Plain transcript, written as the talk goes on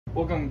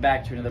Welcome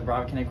back to another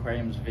Broadkin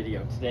Aquariums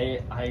video.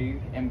 Today I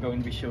am going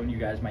to be showing you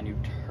guys my new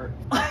turtle.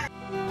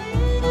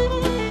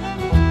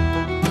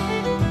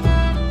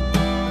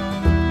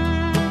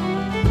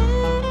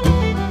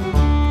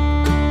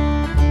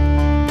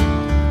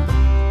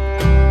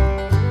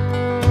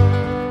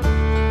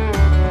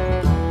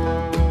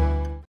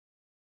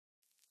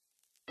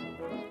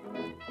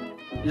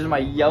 These are my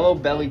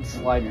yellow-bellied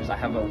sliders. I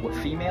have a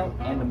female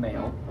and a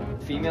male.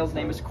 The female's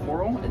name is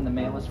Coral and the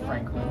male is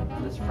Franklin.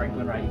 This is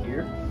Franklin right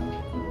here.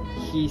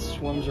 He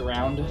swims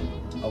around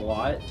a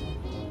lot,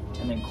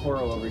 and then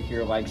Coral over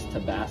here likes to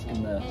bask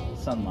in the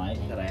sunlight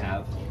that I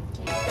have.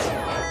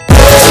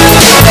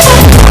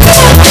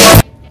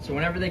 So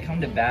whenever they come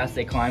to bask,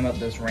 they climb up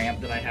this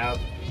ramp that I have,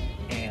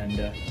 and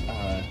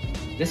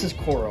this is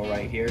Coral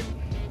right here,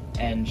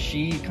 and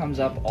she comes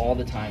up all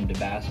the time to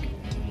bask.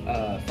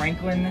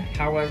 Franklin,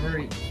 however,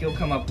 he'll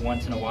come up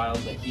once in a while,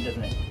 but he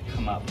doesn't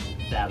come up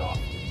that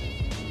often.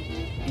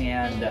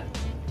 And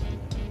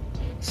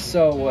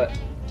so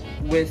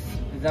with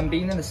them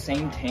being in the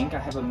same tank, I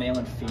have a male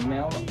and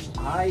female.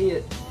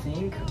 I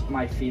think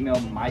my female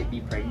might be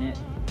pregnant.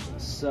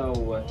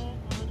 So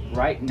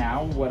right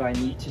now what I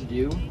need to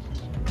do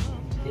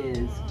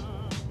is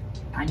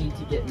I need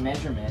to get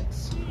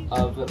measurements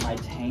of my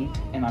tank,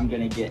 and I'm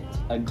gonna get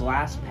a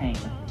glass pane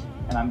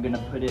and I'm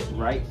gonna put it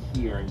right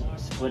here and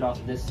split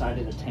off this side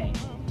of the tank.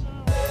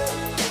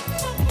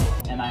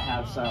 And I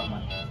have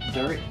some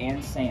dirt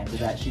and sand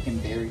that she can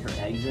bury her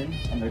eggs in,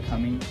 and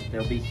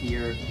they'll be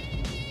here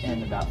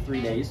in about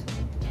 3 days.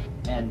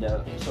 And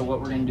so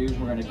what we're gonna do is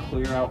we're gonna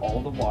clear out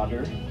all the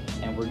water,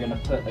 and we're gonna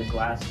put a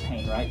glass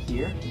pane right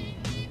here,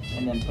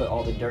 and then put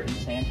all the dirt and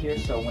sand here,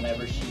 so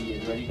whenever she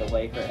is ready to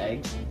lay her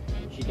eggs,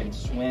 she can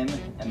swim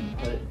and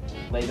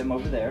lay them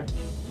over there.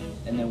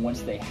 And then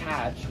once they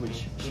hatch,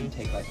 which should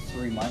take like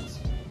 3 months,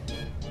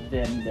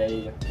 then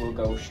they will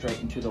go straight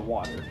into the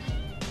water.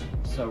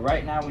 So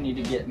right now we need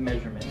to get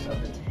measurements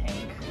of the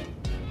tank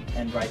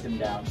and write them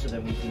down, so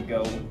then we can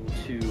go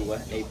to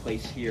a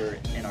place here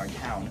in our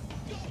town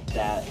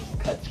that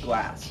cuts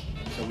glass,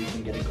 so we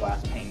can get a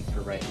glass pane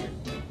for right here.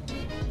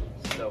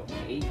 So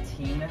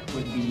 18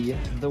 would be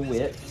the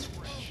width,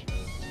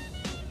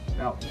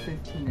 about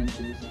 15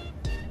 inches.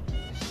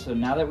 So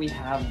now that we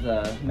have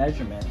the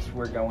measurements,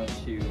 we're going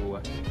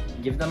to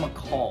give them a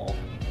call,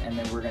 and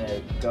then we're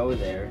gonna go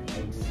there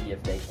and see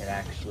if they can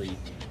actually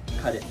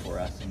cut it for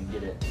us and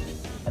get it.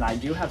 And I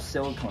do have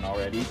silicone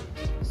already,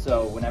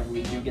 so whenever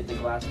we do get the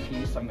glass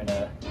piece, I'm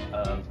gonna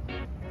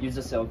use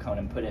the silicone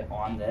and put it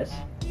on this.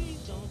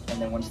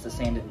 And then once the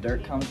sand and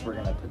dirt comes, we're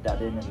gonna put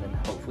that in, and then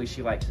hopefully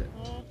she likes it.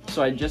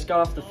 So I just got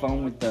off the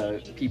phone with the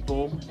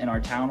people in our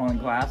town on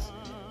glass.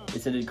 They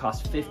said it'd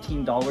cost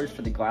 $15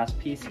 for the glass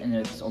piece, and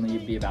it's only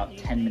be about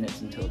 10 minutes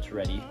until it's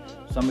ready.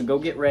 So I'm gonna go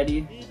get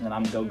ready, and then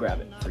I'm gonna go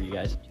grab it for you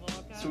guys.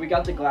 So we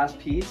got the glass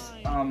piece.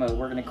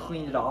 We're gonna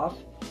clean it off,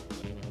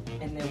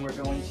 and then we're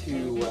going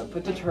to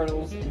put the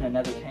turtles in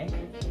another tank,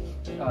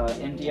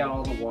 empty out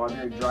all the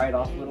water, dry it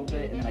off a little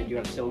bit, and then I do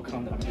have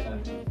silicone that I'm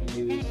gonna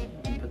use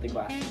and put the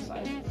glass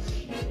inside.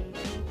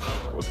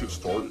 Let's get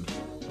started.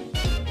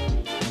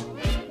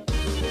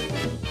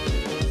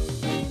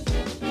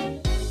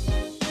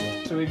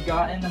 So we've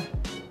gotten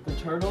the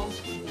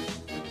turtles,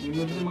 we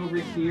moved them over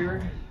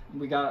here,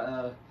 we got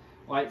a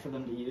light for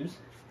them to use.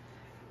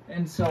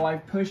 And so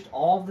I've pushed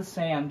all of the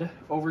sand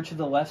over to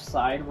the left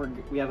side where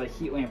we have a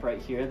heat lamp right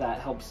here that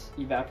helps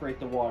evaporate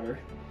the water.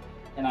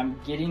 And I'm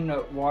getting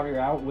the water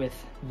out with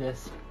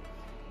this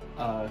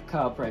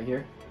cup right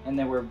here. And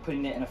then we're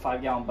putting it in a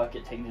 5-gallon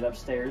bucket, taking it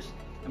upstairs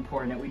and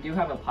pouring it. We do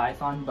have a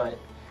python, but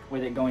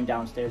with it going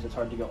downstairs, it's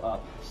hard to go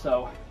up.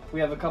 So we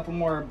have a couple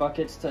more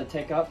buckets to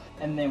take up,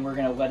 and then we're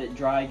gonna let it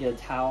dry, get a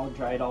towel,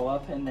 dry it all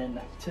up, and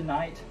then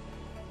tonight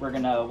we're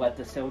gonna let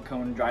the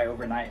silicone dry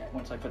overnight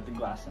once I put the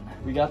glass in.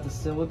 We got the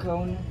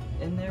silicone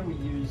in there. We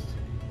used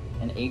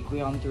an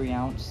Aqueon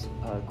 3-ounce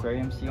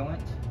aquarium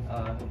sealant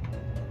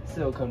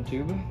silicone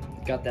tube.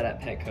 Got that at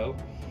Petco.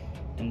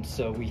 And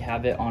so we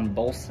have it on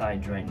both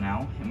sides right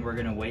now, and we're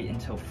gonna wait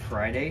until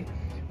Friday.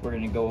 We're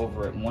gonna go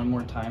over it one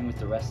more time with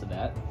the rest of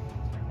that.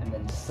 And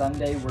then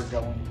Sunday we're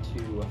going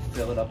to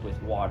fill it up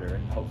with water,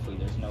 and hopefully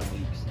there's no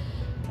leaks.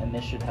 And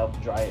this should help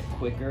dry it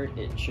quicker.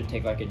 It should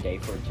take like a day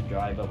for it to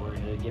dry, but we're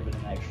gonna give it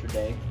an extra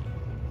day.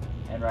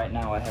 And right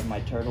now I have my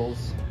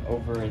turtles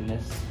over in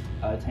this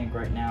tank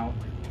right now.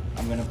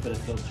 I'm gonna put a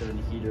filter and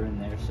a heater in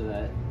there so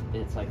that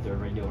it's like their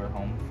regular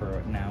home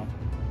for now.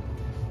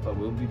 But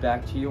we'll be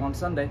back to you on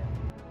Sunday.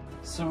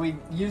 So we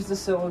used the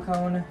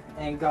silicone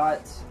and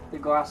got the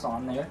glass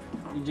on there.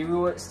 You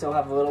do still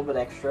have a little bit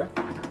extra.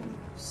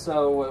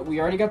 So we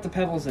already got the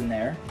pebbles in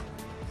there.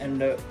 And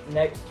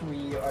next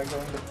we are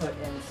going to put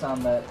in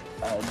some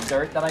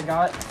dirt that I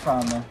got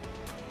from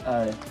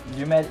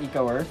Zoomed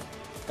Eco Earth.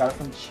 Got it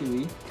from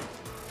Chewy.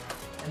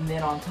 And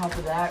then on top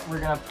of that,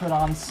 we're gonna put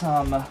on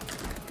some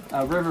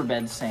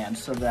riverbed sand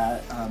so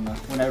that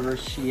whenever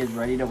she is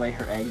ready to lay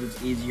her eggs,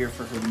 it's easier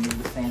for her to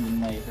move the sand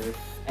and lay her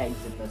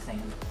eggs in the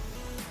sand.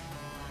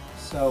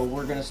 So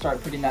we're gonna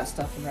start putting that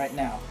stuff in right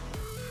now.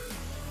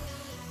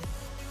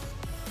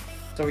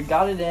 So we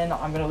got it in.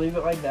 I'm gonna leave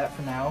it like that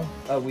for now.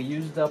 We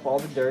used up all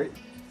the dirt.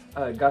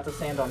 Got the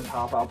sand on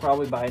top. I'll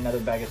probably buy another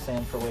bag of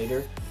sand for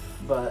later.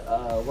 But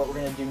what we're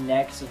gonna do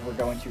next is we're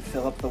going to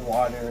fill up the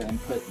water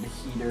and put the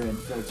heater and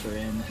filter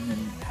in, and then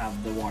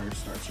have the water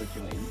start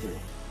circulating through.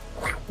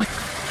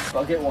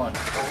 Bucket 1,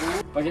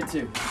 bucket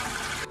 2,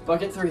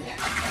 bucket 3,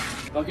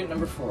 bucket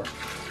number 4,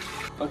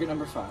 bucket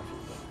number 5.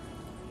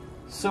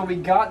 So we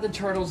got the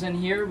turtles in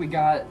here. We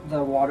got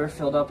the water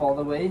filled up all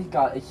the way.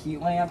 Got a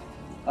heat lamp.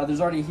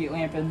 There's already a heat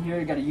lamp in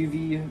here. Got a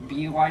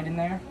UVB light in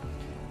there.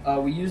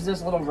 We used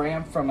this little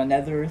ramp from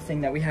another thing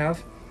that we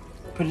have.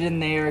 Put it in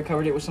there,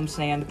 covered it with some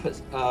sand,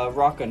 put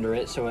rock under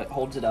it so it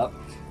holds it up.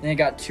 Then I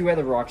got 2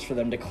 other rocks for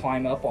them to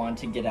climb up on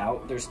to get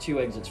out. There's 2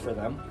 exits for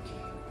them.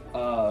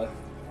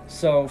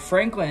 So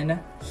Franklin,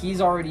 he's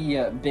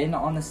already been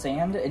on the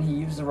sand and he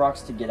used the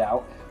rocks to get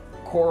out.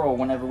 Coral,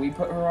 whenever we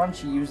put her on,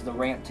 she used the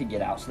ramp to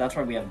get out, so that's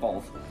why we have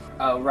both.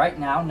 Right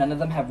now, none of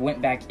them have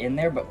went back in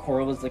there, but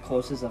Coral is the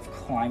closest of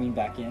climbing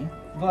back in.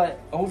 But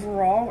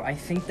overall, I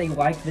think they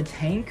like the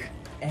tank,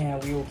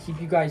 and we will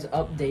keep you guys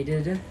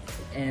updated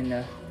in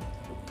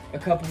a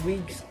couple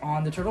weeks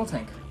on the turtle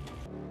tank.